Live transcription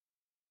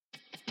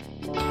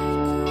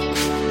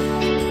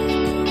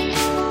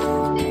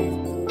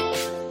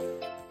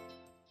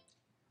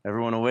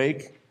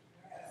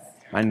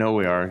I know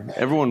we are.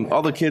 Everyone,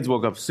 all the kids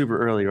woke up super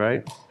early,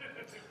 right?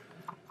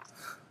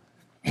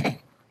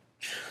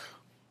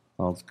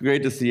 Well, it's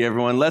great to see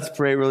everyone. Let's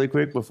pray really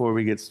quick before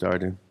we get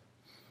started.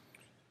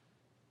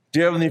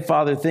 Dear Heavenly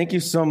Father, thank you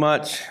so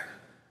much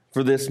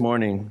for this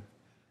morning.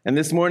 And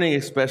this morning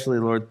especially,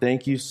 Lord,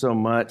 thank you so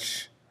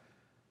much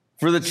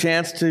for the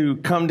chance to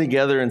come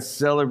together and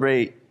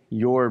celebrate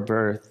your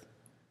birth.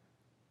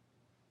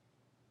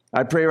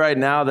 I pray right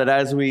now that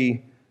as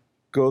we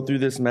go through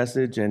this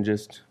message and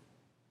just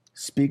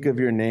speak of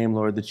your name,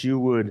 Lord, that you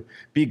would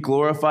be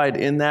glorified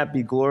in that,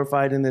 be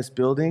glorified in this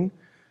building.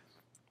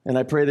 And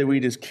I pray that we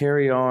just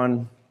carry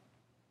on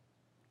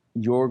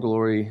your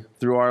glory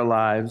through our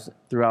lives,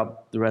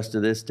 throughout the rest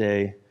of this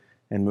day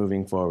and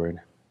moving forward.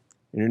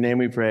 In your name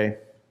we pray.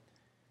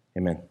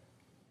 Amen.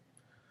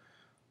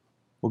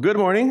 Well, good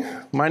morning.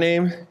 My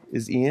name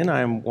is Ian.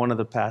 I'm one of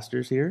the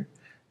pastors here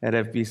at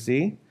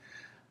FBC.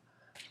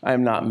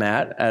 I'm not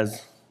Matt,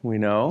 as we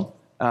know.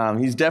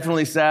 He's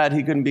definitely sad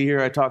he couldn't be here.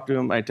 I talked to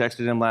him. I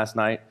texted him last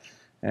night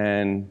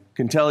and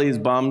can tell he's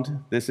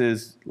bummed. This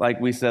is,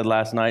 like we said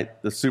last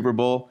night, the Super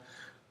Bowl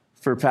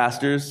for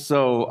pastors.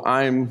 So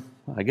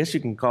I guess you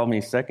can call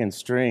me second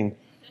string.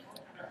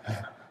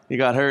 He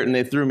got hurt and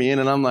they threw me in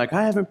and I'm like,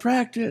 I haven't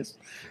practiced.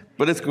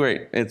 But it's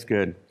great. It's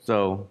good.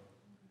 So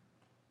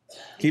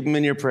keep him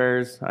in your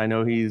prayers. I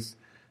know he's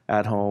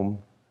at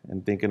home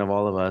and thinking of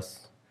all of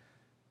us.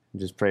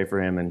 Just pray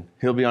for him and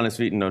he'll be on his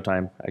feet in no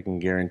time. I can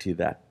guarantee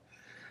that.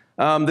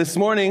 This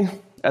morning,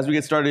 as we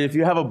get started, if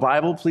you have a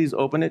Bible, please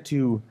open it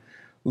to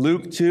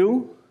Luke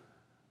chapter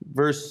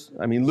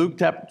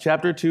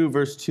 2,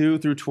 verse 2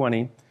 through 20,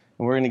 and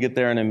we're going to get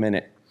there in a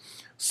minute.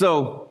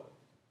 So,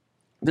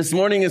 this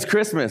morning is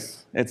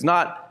Christmas. It's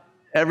not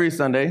every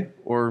Sunday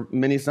or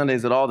many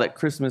Sundays at all that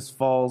Christmas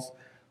falls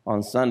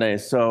on Sunday.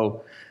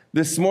 So,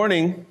 this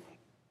morning,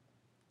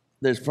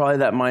 there's probably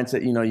that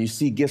mindset, you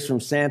see gifts from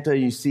Santa,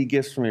 you see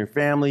gifts from your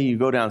family, you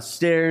go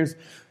downstairs,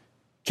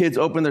 kids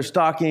open their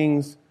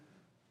stockings.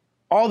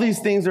 All these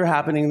things are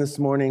happening this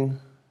morning.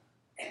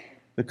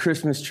 The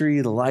Christmas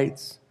tree, the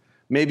lights.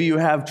 Maybe you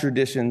have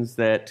traditions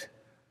that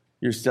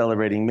you're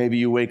celebrating. Maybe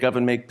you wake up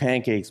and make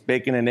pancakes,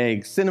 bacon and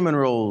eggs, cinnamon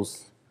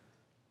rolls.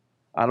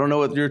 I don't know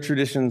what your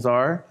traditions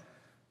are,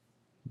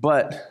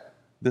 but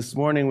this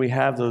morning we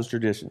have those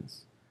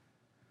traditions.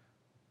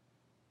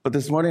 But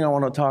this morning I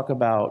want to talk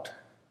about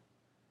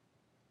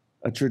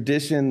a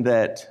tradition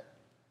that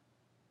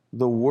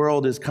the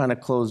world is kind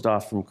of closed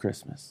off from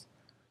Christmas.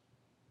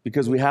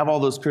 Because we have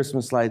all those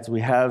Christmas lights, we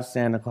have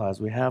Santa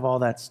Claus, we have all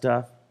that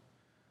stuff.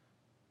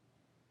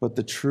 But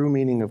the true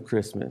meaning of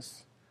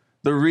Christmas,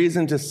 the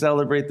reason to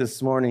celebrate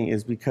this morning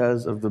is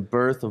because of the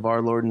birth of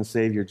our Lord and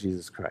Savior,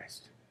 Jesus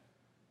Christ.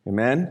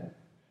 Amen?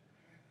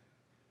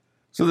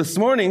 So this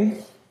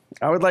morning,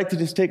 I would like to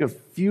just take a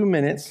few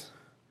minutes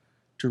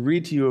to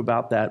read to you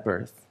about that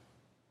birth.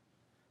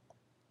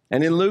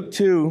 And in Luke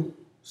chapter 2,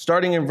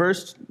 starting in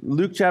verse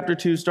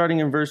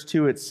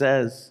 2, it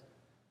says,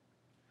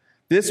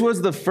 "This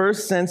was the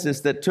first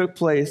census that took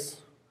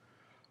place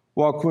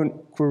while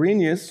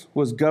Quirinius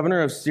was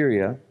governor of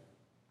Syria,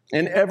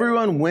 and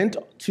everyone went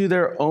to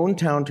their own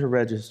town to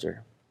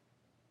register.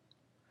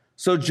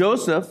 So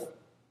Joseph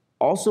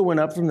also went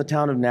up from the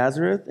town of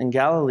Nazareth in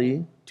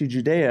Galilee to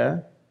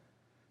Judea,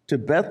 to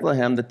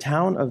Bethlehem, the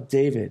town of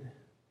David,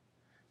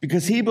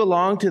 because he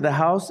belonged to the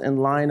house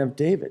and line of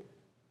David.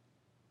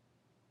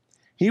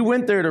 He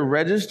went there to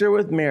register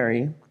with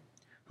Mary,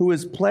 who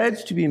was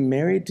pledged to be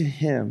married to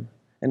him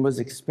and was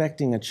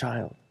expecting a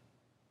child.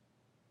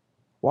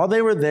 While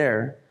they were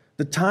there,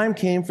 the time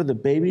came for the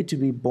baby to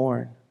be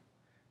born,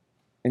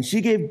 and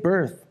she gave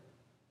birth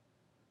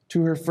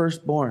to her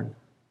firstborn,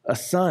 a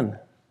son.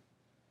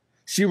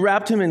 She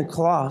wrapped him in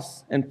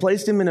cloths and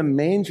placed him in a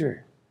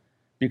manger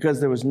because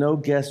there was no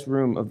guest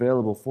room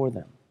available for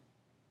them.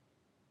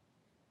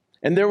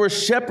 And there were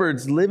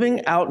shepherds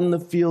living out in the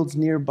fields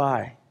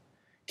nearby,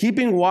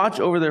 keeping watch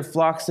over their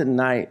flocks at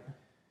night.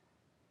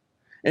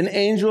 An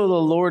angel of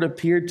the Lord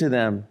appeared to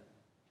them,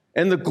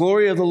 and the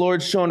glory of the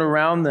Lord shone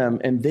around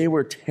them, and they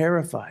were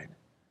terrified.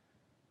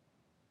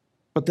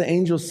 But the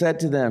angel said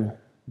to them,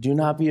 'Do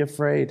not be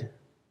afraid.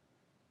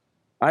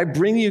 I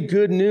bring you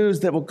good news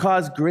that will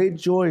cause great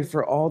joy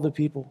for all the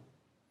people.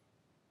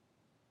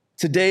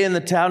 Today in the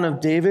town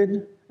of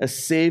David, a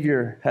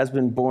Savior has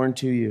been born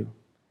to you.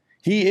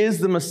 He is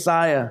the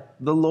Messiah,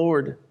 the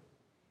Lord.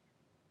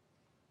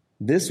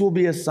 This will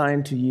be a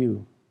sign to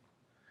you.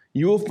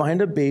 You will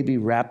find a baby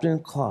wrapped in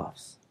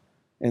cloths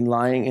and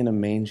lying in a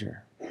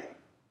manger.'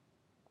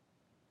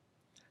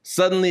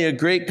 Suddenly, a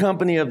great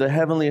company of the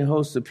heavenly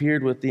hosts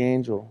appeared with the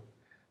angel,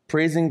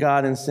 praising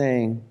God and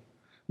saying,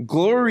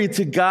 'Glory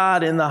to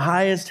God in the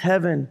highest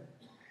heaven,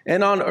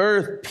 and on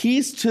earth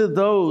peace to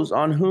those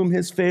on whom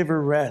his favor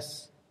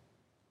rests.'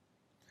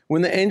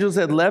 When the angels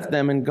had left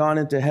them and gone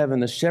into heaven,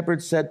 the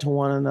shepherds said to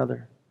one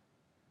another,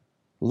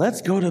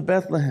 'Let's go to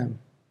Bethlehem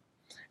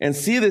and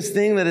see this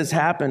thing that has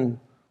happened,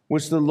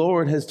 which the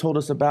Lord has told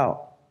us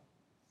about.'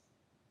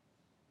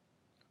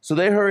 So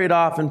they hurried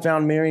off and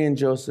found Mary and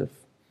Joseph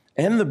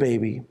and the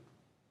baby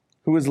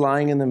who was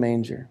lying in the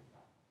manger.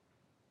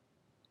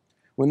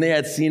 When they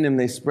had seen him,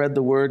 they spread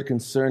the word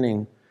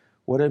concerning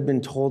what had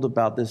been told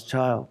about this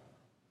child.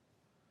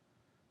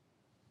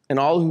 And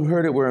all who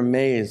heard it were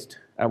amazed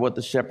at what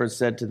the shepherds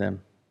said to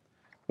them.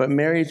 But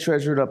Mary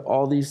treasured up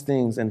all these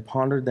things and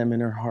pondered them in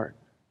her heart.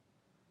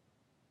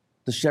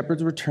 The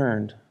shepherds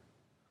returned,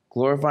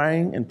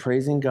 glorifying and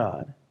praising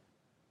God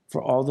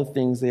for all the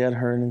things they had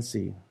heard and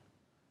seen,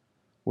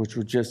 which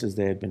were just as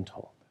they had been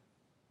told.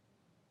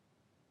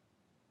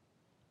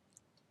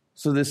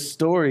 So this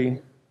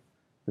story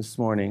this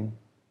morning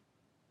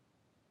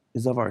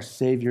is of our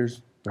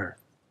Savior's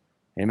birth.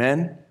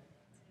 Amen?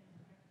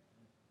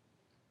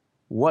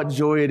 What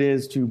joy it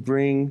is to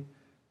bring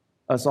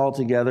us all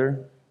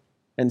together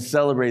and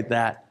celebrate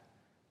that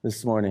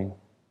this morning.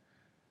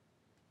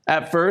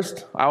 At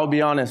first, I will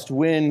be honest,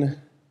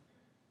 when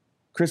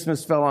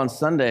Christmas fell on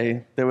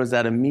Sunday, there was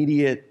that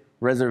immediate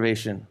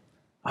reservation.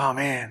 Oh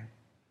man,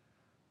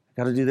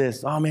 I got to do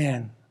this. Oh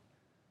man,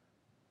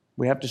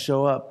 we have to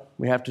show up.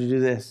 We have to do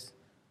this.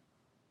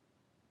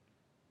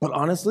 But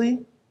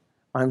honestly,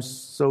 I'm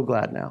so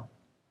glad now.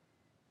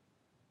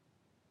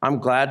 I'm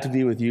glad to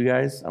be with you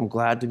guys. I'm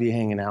glad to be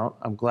hanging out.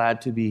 I'm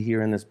glad to be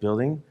here in this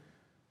building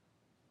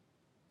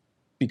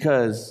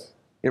because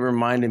it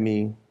reminded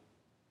me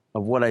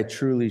of what I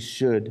truly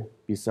should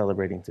be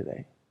celebrating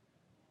today.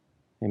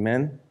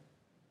 Amen?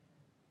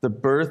 The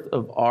birth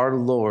of our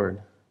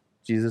Lord,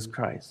 Jesus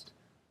Christ,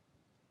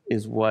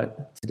 is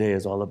what today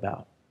is all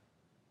about.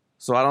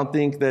 So I don't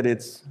think that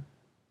it's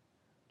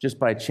just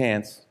by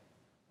chance.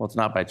 Well, it's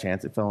not by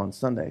chance. It fell on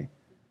Sunday.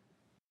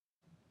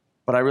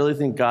 But I really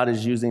think God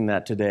is using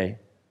that today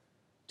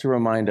to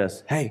remind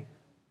us, hey,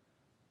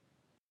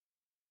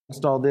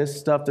 amongst all this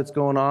stuff that's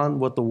going on,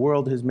 what the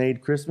world has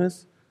made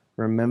Christmas,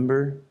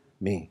 remember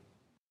me.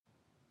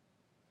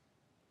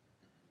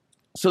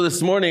 So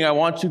this morning, I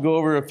want to go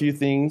over a few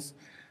things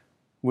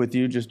with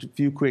you, just a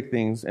few quick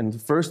things. And the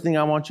first thing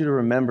I want you to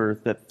remember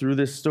that through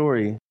this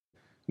story,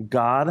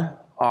 God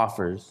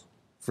offers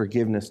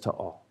forgiveness to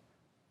all.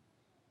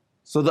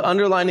 So the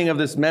underlining of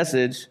this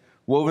message,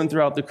 woven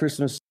throughout the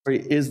Christmas story,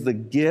 is the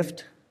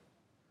gift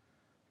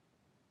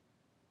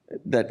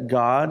that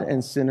God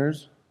and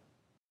sinners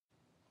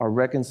are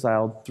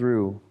reconciled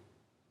through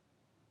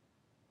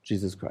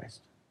Jesus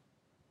Christ.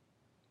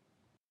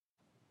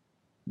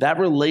 That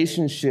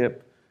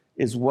relationship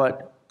is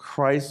what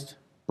Christ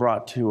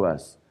brought to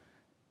us.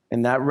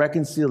 And that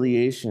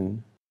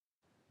reconciliation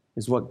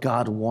is what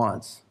God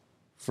wants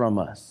from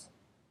us.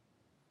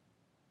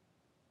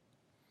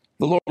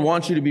 The Lord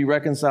wants you to be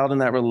reconciled in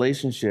that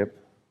relationship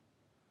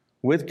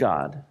with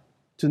God,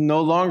 to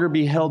no longer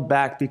be held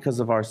back because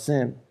of our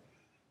sin.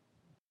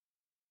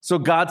 So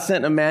God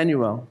sent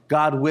Emmanuel,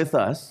 God with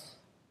us,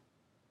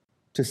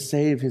 to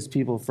save his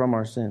people from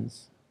our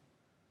sins.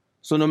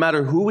 So no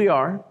matter who we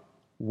are,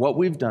 what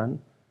we've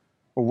done,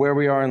 or where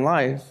we are in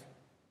life,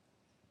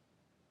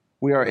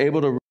 we are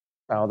able to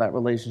reconcile that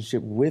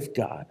relationship with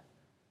God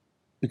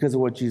because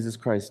of what Jesus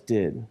Christ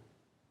did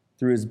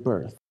through his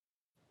birth,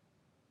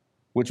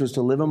 which was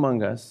to live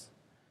among us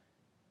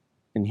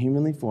in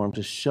humanly form,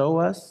 to show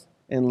us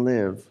and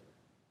live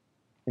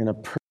in a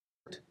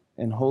perfect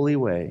and holy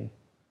way,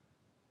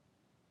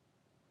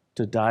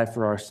 to die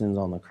for our sins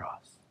on the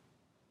cross.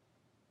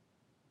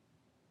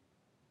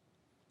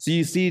 So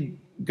you see,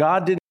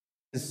 God didn't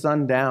send his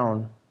son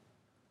down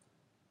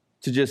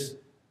to just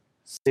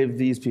save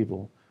these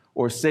people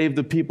or save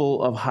the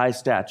people of high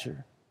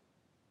stature.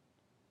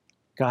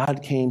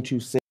 God came to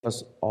save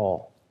us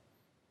all.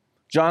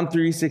 John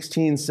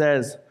 3:16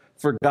 says,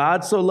 "For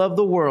God so loved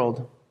the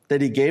world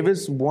that he gave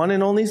his one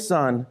and only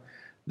Son,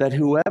 that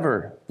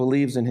whoever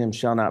believes in him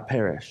shall not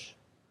perish,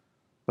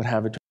 but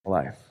have eternal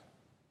life."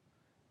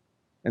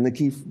 And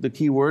the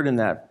key word in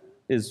that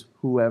is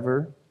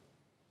whoever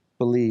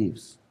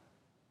believes.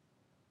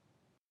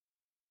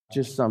 Not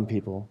just some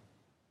people,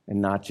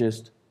 and not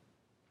just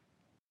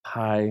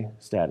high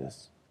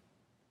status,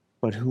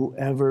 but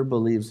whoever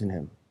believes in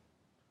him,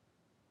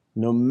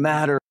 no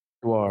matter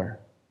who you are.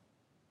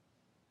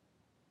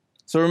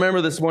 So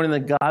remember this morning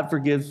that God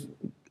forgives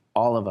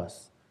all of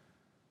us.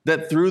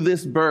 That through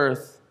this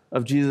birth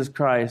of Jesus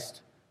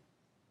Christ,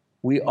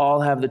 we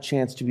all have the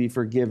chance to be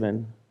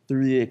forgiven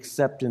through the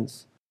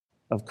acceptance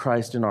of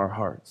Christ in our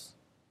hearts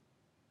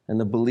and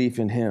the belief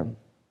in him.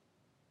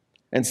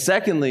 And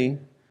secondly,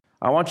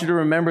 I want you to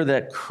remember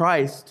that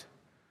Christ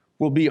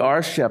will be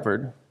our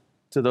shepherd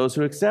to those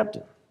who accept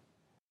him.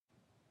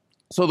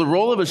 So the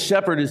role of a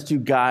shepherd is to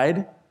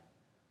guide,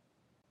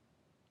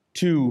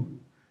 to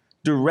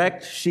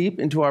direct sheep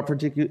into a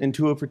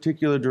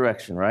particular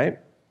direction, right?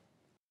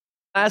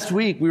 Last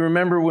week, we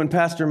remember when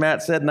Pastor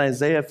Matt said in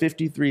Isaiah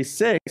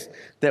 53:6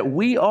 that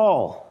we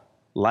all,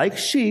 like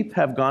sheep,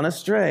 have gone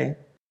astray.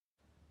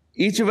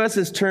 Each of us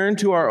has turned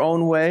to our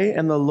own way,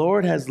 and the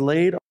Lord has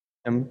laid on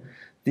him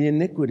the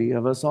iniquity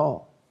of us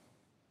all.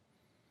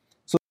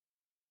 So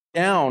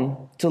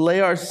down to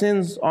lay our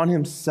sins on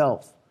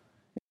himself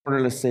in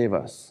order to save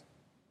us.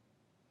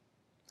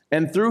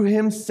 And through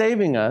him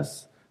saving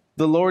us,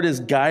 the Lord is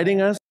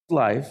guiding us in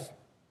life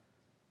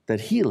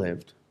that he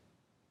lived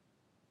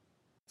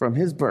from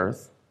his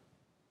birth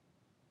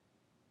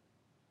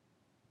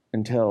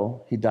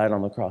until he died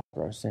on the cross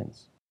for our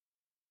sins.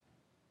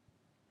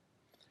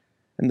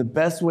 And the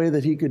best way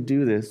that he could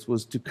do this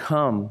was to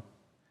come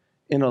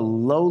in a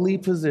lowly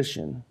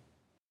position,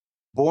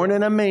 born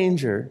in a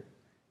manger,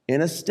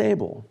 in a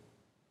stable.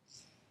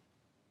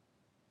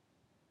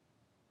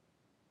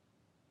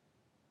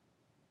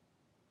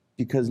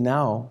 Because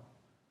now,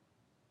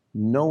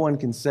 no one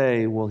can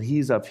say, well,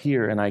 he's up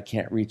here and I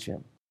can't reach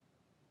him.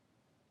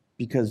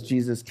 Because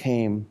Jesus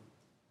came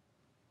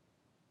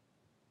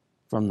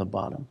from the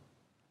bottom.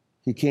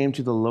 He came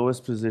to the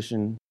lowest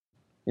position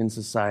in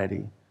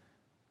society.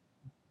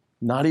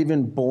 Not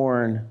even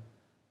born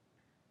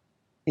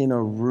in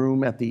a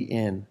room at the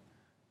inn,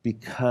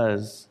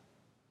 because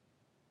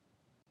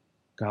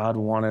God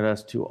wanted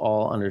us to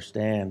all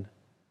understand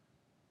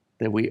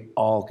that we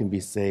all can be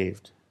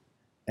saved.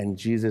 And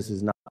Jesus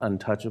is not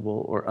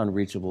untouchable or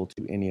unreachable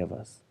to any of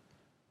us.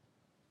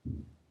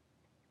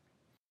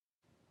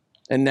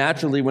 And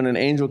naturally, when an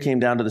angel came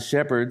down to the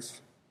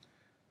shepherds,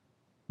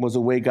 was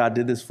a way God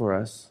did this for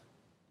us.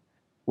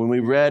 When we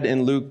read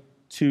in Luke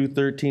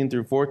 2:13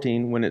 through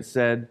 14, when it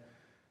said,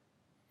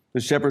 the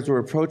shepherds were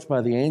approached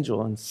by the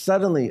angel, and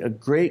suddenly a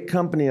great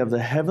company of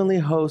the heavenly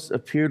hosts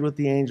appeared with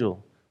the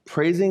angel,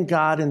 praising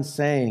God and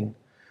saying,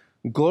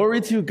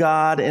 "Glory to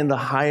God in the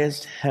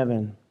highest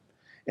heaven,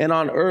 and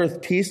on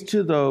earth peace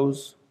to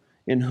those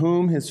in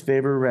whom his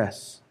favor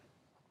rests."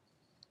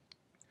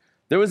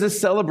 There was a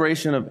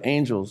celebration of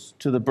angels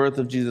to the birth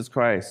of Jesus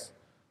Christ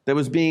that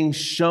was being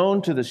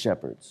shown to the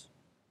shepherds.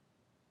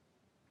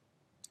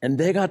 And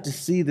they got to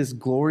see this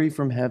glory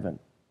from heaven.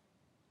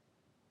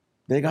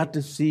 They got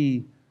to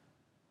see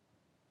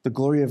the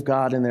glory of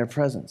God in their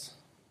presence.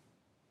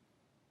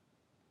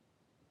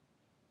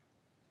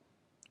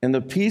 And the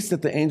peace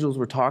that the angels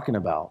were talking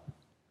about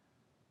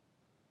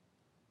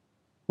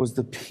was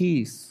the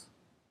peace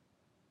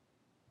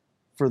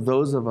for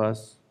those of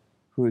us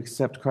who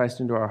accept Christ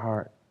into our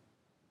heart.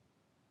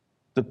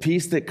 The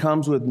peace that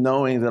comes with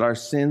knowing that our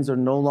sins are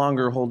no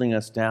longer holding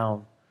us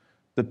down.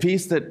 The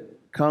peace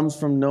that comes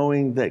from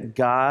knowing that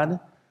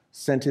God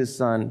sent his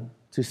Son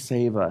to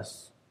save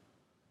us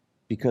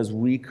because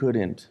we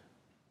couldn't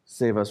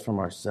save us from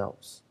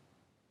ourselves.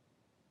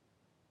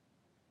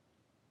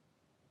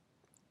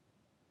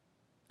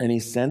 And he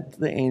sent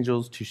the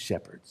angels to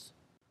shepherds.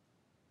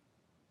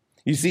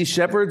 You see,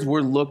 shepherds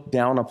were looked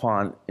down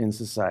upon in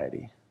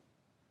society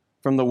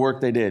from the work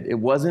they did. It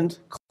wasn't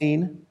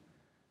clean.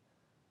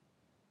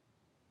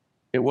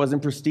 It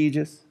wasn't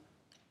prestigious.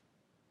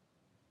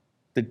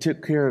 They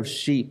took care of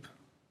sheep,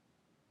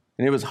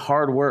 and it was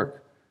hard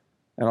work.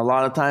 And a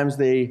lot of times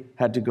they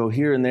had to go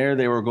here and there.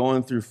 They were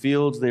going through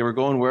fields. They were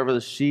going wherever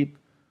the sheep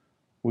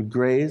would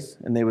graze,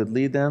 and they would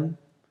lead them.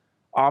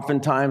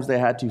 Oftentimes they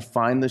had to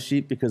find the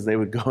sheep because they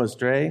would go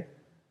astray.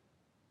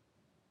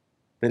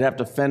 They'd have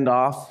to fend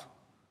off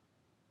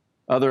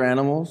other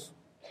animals.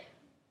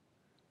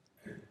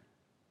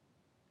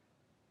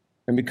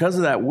 And because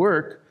of that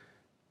work,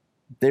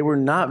 they were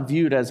not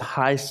viewed as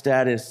high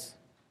status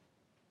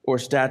or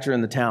stature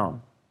in the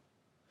town.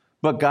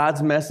 But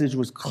God's message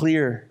was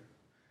clear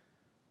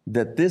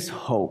that this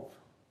hope,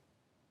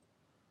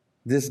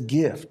 this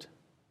gift,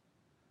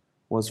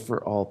 was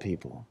for all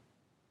people.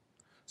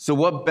 So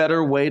what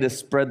better way to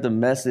spread the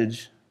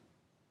message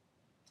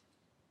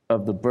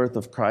of the birth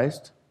of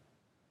Christ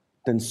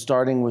than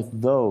starting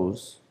with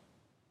those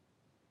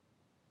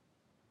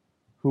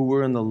who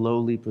were in the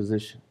lowly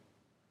position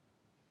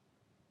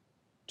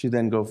to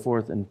then go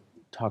forth and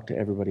talk to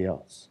everybody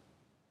else.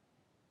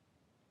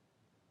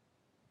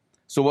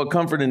 So what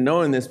comfort in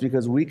knowing this,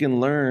 because we can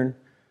learn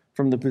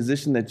from the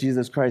position that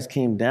Jesus Christ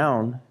came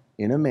down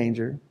in a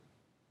manger,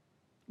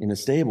 in a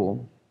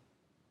stable,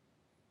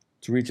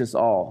 to reach us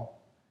all,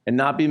 and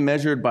not be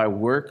measured by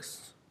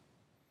works,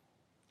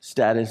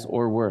 status,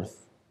 or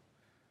worth.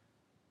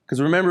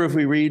 Because remember,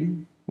 when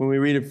we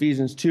read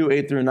Ephesians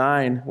 2:8 through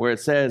 9, where it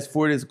says,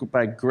 "For it is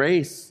by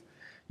grace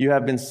you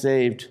have been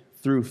saved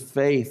through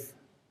faith.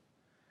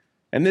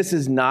 And this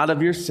is not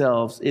of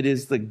yourselves, it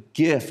is the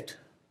gift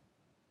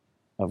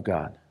of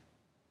God,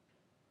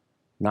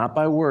 not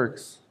by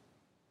works,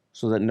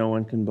 so that no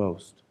one can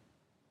boast."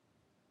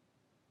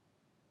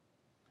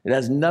 It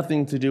has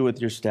nothing to do with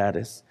your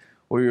status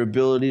or your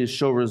ability to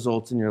show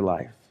results in your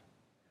life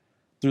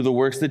through the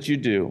works that you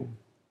do,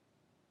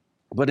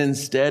 but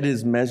instead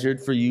is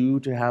measured for you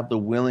to have the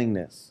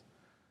willingness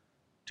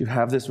to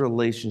have this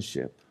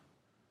relationship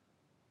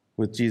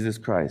with Jesus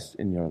Christ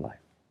in your life.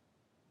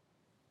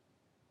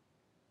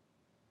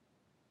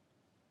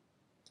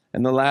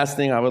 And the last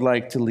thing I would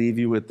like to leave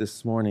you with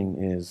this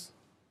morning is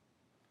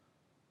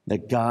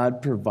that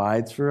God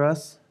provides for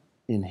us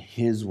in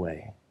his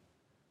way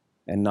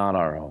and not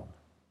our own.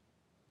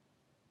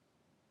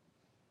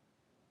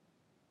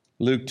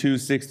 Luke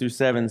 2:6 through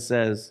 7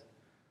 says,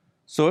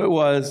 "So it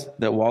was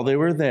that while they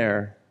were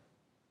there,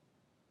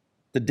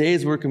 the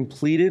days were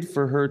completed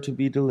for her to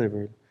be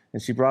delivered,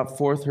 and she brought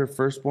forth her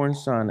firstborn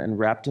son and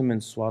wrapped him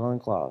in swaddling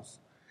cloths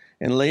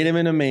and laid him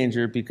in a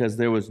manger because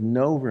there was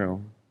no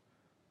room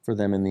for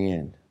them in the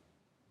inn.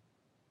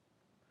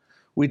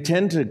 We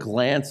tend to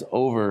glance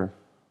over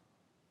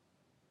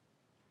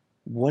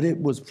what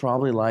it was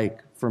probably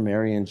like for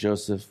Mary and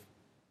Joseph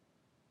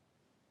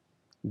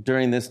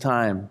during this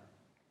time,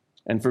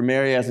 and for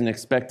Mary as an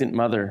expectant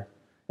mother,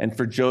 and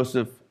for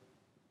Joseph,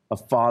 a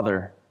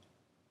father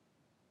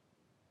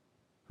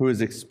who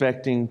is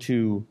expecting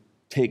to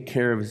take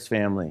care of his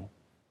family.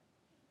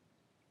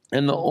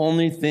 And the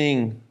only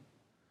thing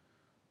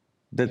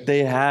that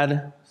they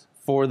had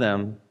for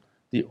them,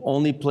 the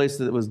only place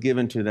that was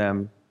given to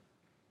them,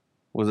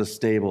 was a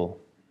stable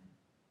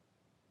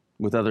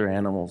with other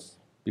animals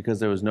because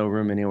there was no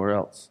room anywhere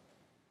else.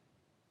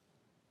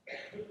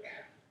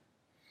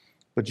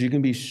 But you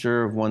can be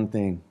sure of one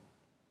thing,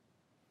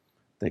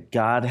 that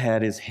God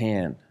had his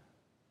hand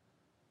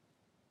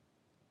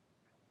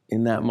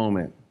in that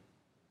moment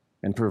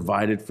and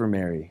provided for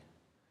Mary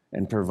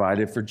and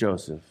provided for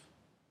Joseph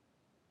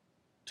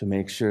to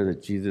make sure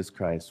that Jesus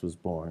Christ was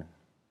born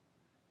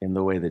in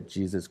the way that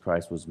Jesus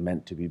Christ was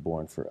meant to be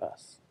born for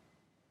us.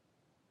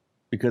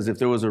 Because if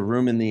there was a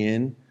room in the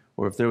inn,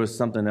 or if there was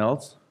something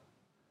else,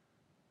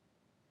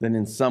 then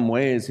in some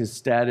ways his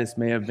status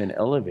may have been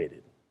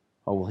elevated.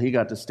 Oh, well, he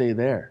got to stay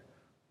there.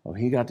 Oh,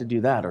 he got to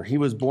do that. Or he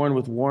was born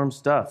with warm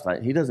stuff.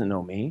 Like, he doesn't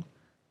know me.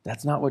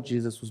 That's not what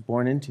Jesus was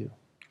born into.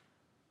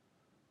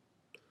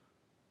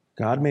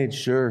 God made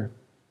sure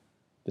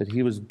that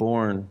he was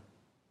born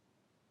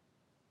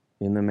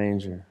in the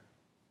manger.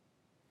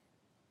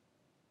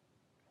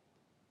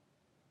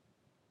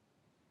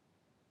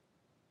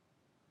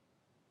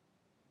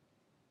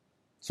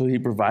 So he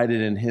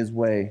provided in his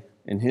way,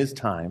 in his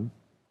time,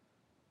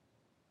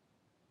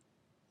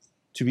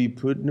 to be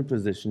put in a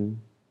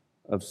position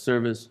of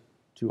service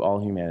to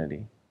all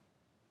humanity.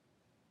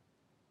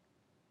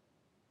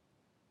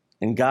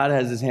 And God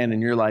has his hand in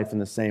your life in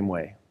the same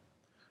way,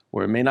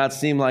 where it may not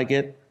seem like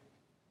it.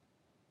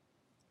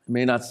 It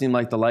may not seem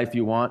like the life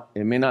you want.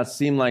 It may not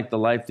seem like the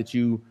life that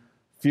you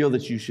feel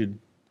that you should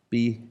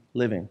be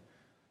living.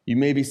 You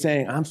may be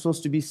saying, I'm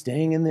supposed to be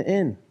staying in the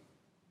inn.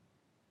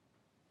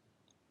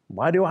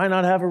 Why do I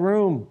not have a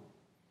room?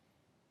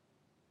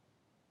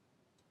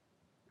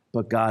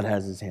 But God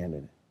has his hand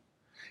in it.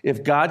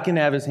 If God can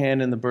have his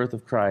hand in the birth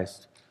of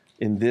Christ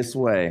in this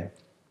way,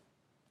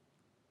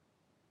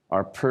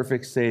 our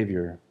perfect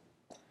Savior,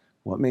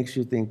 what makes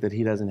you think that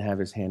he doesn't have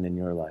his hand in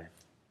your life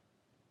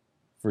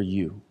for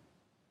you?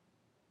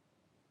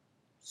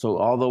 So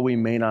although we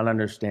may not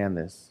understand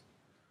this,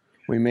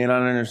 we may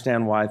not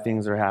understand why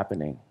things are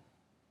happening,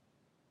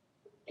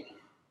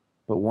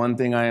 but one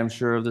thing I am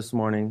sure of this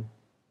morning,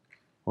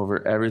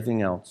 over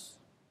everything else,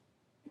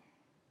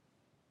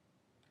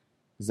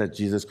 is that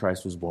Jesus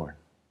Christ was born.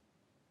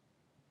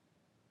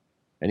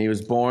 And he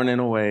was born in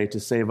a way to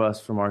save us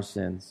from our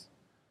sins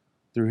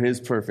through his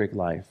perfect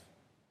life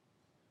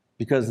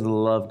because of the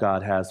love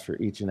God has for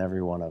each and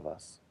every one of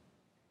us.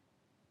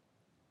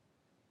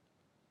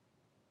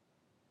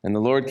 And the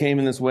Lord came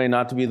in this way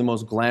not to be the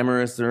most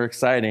glamorous or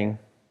exciting,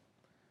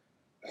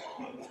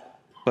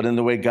 but in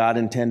the way God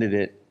intended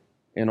it,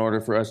 in order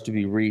for us to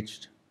be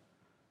reached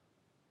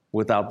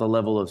without the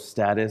level of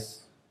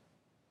status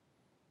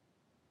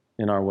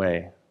in our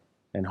way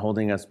and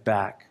holding us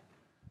back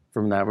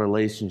from that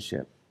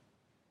relationship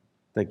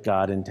that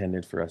God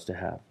intended for us to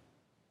have.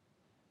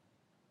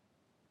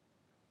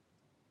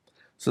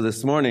 So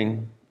this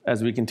morning,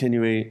 as we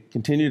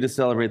continue to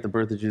celebrate the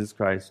birth of Jesus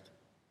Christ,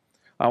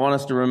 I want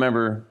us to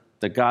remember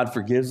that God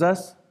forgives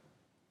us.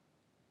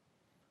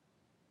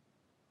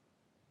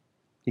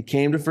 He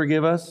came to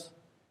forgive us.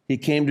 He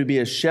came to be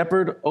a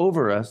shepherd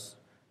over us,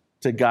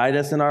 to guide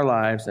us in our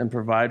lives and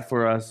provide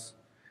for us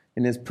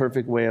in his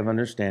perfect way of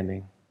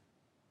understanding.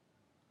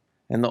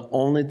 And the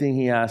only thing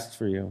he asks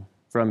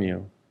from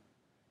you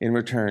in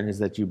return is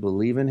that you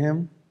believe in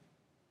him,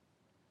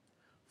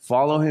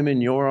 follow him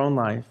in your own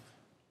life,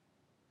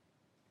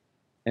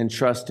 and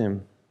trust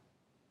him.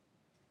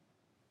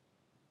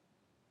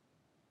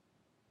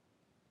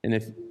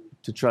 And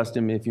to trust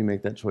him if you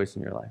make that choice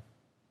in your life.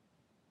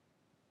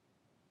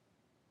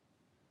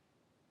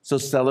 So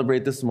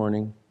celebrate this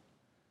morning.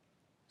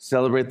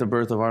 Celebrate the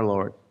birth of our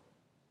Lord.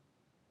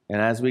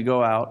 And as we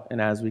go out and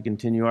as we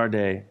continue our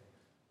day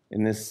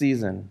in this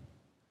season,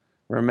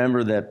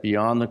 remember that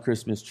beyond the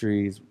Christmas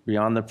trees,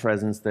 beyond the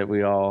presents that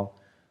we all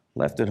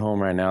left at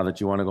home right now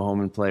that you want to go home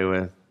and play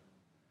with,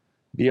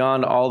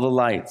 beyond all the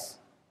lights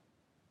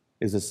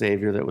is a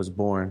Savior that was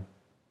born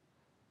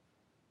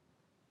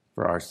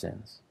for our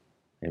sins.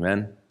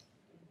 Amen?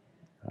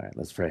 All right,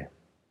 let's pray.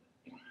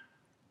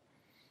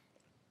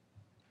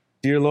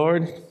 Dear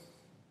Lord,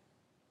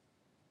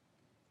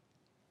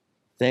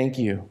 thank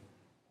you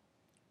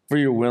for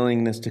your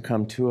willingness to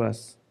come to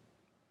us,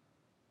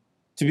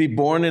 to be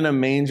born in a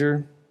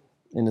manger,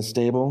 in a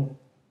stable,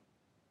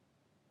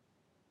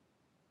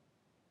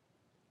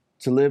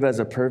 to live as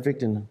a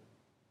perfect and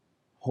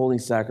holy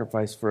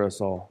sacrifice for us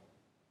all.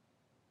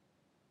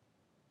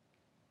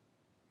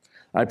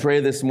 I pray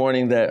this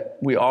morning that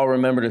we all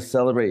remember to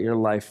celebrate your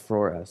life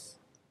for us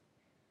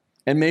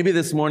And maybe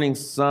this morning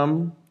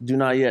some do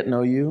not yet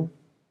know you.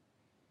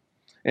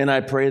 And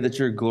I pray that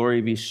your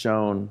glory be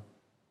shown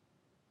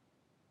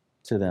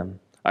to them.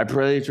 I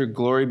pray that your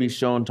glory be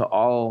shown to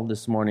all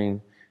this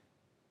morning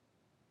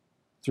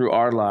through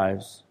our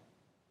lives,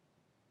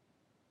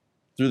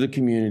 through the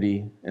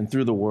community, and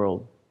through the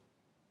world.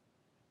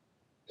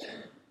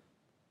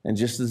 And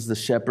just as the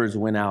shepherds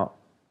went out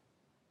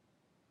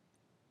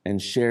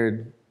and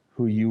shared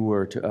who you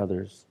were to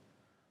others,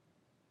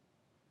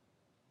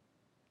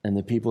 and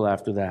the people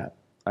after that,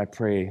 I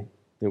pray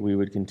that we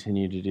would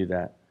continue to do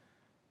that.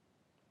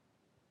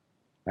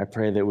 I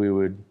pray that we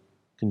would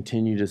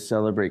continue to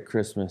celebrate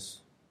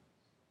Christmas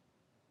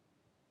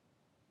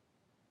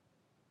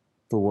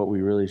for what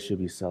we really should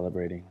be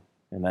celebrating,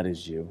 and that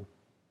is you.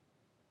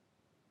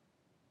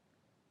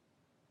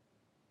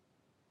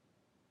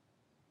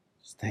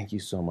 Just thank you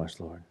so much,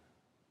 Lord,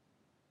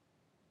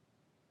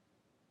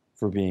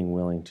 for being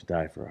willing to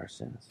die for our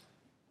sins.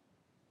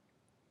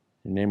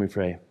 In your name we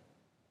pray.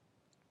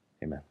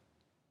 Amen.